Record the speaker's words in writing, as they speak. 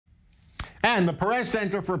And the Perez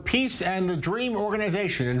Center for Peace and the Dreame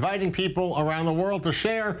organization, inviting people around the world to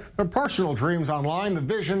share their personal dreams online. The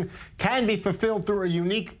vision can be fulfilled through a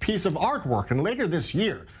unique piece of artwork. And later this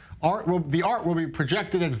year, the art will be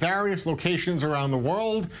projected at various locations around the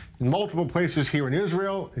world, in multiple places here in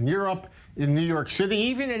Israel, in Europe, in New York City,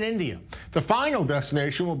 even in India. The final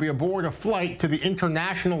destination will be aboard a flight to the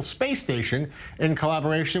International Space Station in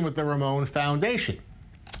collaboration with the Ramon Foundation.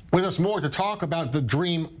 With us more to talk about the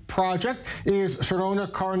Dreame project is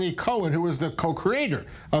Sharona Carney-Cohen, who is the co-creator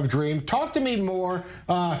of Dreame. Talk to me more,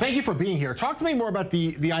 thank you for being here. Talk to me more about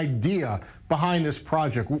the idea behind this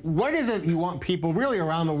project. What is it you want people really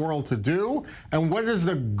around the world to do, and what is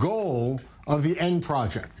the goal of the end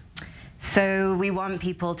project? So we want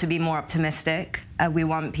people to be more optimistic. We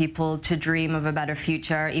want people to dream of a better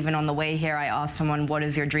future. Even on the way here, I asked someone, what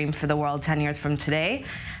is your dream for the world 10 years from today?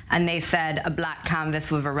 And they said, a black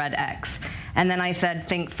canvas with a red X. And then I said,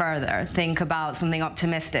 think further, think about something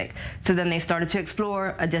optimistic. So then they started to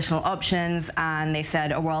explore additional options, and they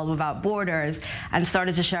said a world without borders, and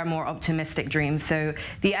started to share more optimistic dreams. So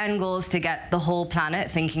the end goal is to get the whole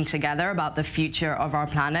planet thinking together about the future of our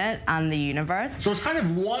planet and the universe. So it's kind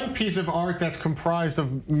of one piece of art that's comprised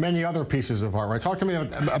of many other pieces of art, right? Talk to me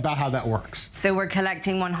about how that works. So we're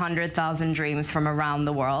collecting 100,000 dreams from around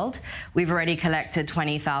the world. We've already collected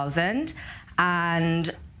 20,000,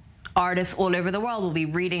 and artists all over the world will be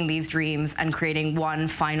reading these dreams and creating one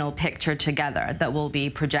final picture together that will be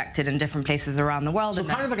projected in different places around the world. So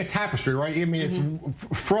kind of like a tapestry, right? I mean, it's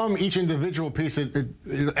from each individual piece, it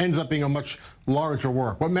ends up being a much larger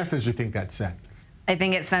work. What message do you think that sends? I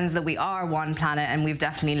think it sends that we are one planet, and we've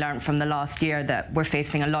definitely learned from the last year that we're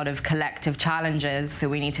facing a lot of collective challenges, so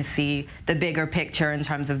we need to see the bigger picture in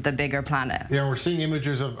terms of the bigger planet. Yeah, we're seeing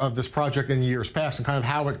images of this project in years past and kind of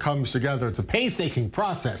how it comes together. It's a painstaking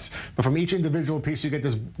process, but from each individual piece you get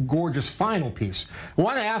this gorgeous final piece. I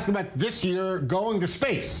want to ask about this year going to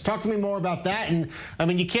space. Talk to me more about that. And I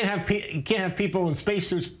mean, you can't have people in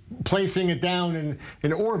spacesuits placing it down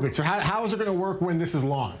in orbit. So how is it going to work when this is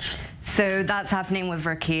launched? So that's happening with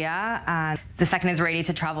Verkia, and the second is ready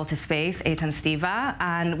to travel to space, Eytan Stibbe,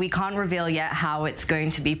 and we can't reveal yet how it's going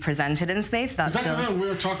to be presented in space. That's something we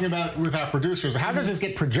were talking about with our producers. How does this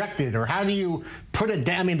get projected, or how do you put it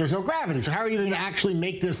down? I mean, there's no gravity, so how are you going to actually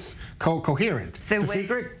make this coherent? So it's a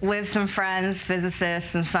secret? With some friends,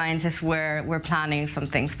 physicists, and scientists, we're planning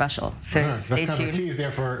something special. So that's stay kind tuned. of a tease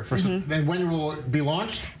there for some. And when will it be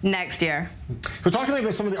launched? Next year. So talk to me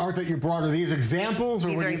about some of the art that you brought. Are these examples? Or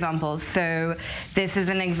these are examples. So this is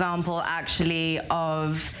an example actually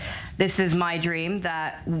of, this is my dream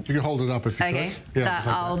that... You can hold it up if you could. Yeah,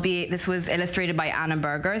 that this was illustrated by Anna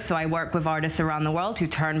Berger. So I work with artists around the world who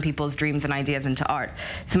turn people's dreams and ideas into art.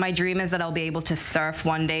 So my dream is that I'll be able to surf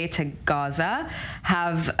one day to Gaza,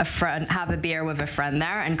 have a beer with a friend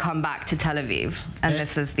there, and come back to Tel Aviv. And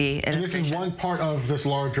this is the illustration. And this is one part of this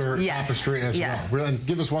larger tapestry as well. Really,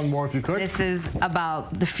 give us one more if you could. This is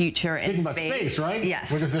about the future in space. Speaking about space, right? Yes.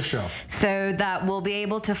 What does this show? So that we'll be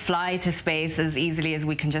able to fly to space as easily as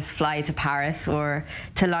we can just fly to Paris or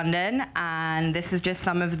to London, and this is just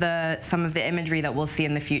some of the imagery that we'll see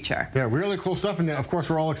in the future. Yeah, really cool stuff, and of course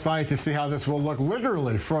we're all excited to see how this will look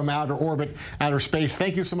literally from outer orbit, outer space.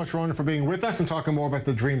 Thank you so much, Ronan, for being with us and talking more about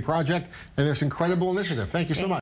the Dreame project and this incredible initiative. Thank you so much.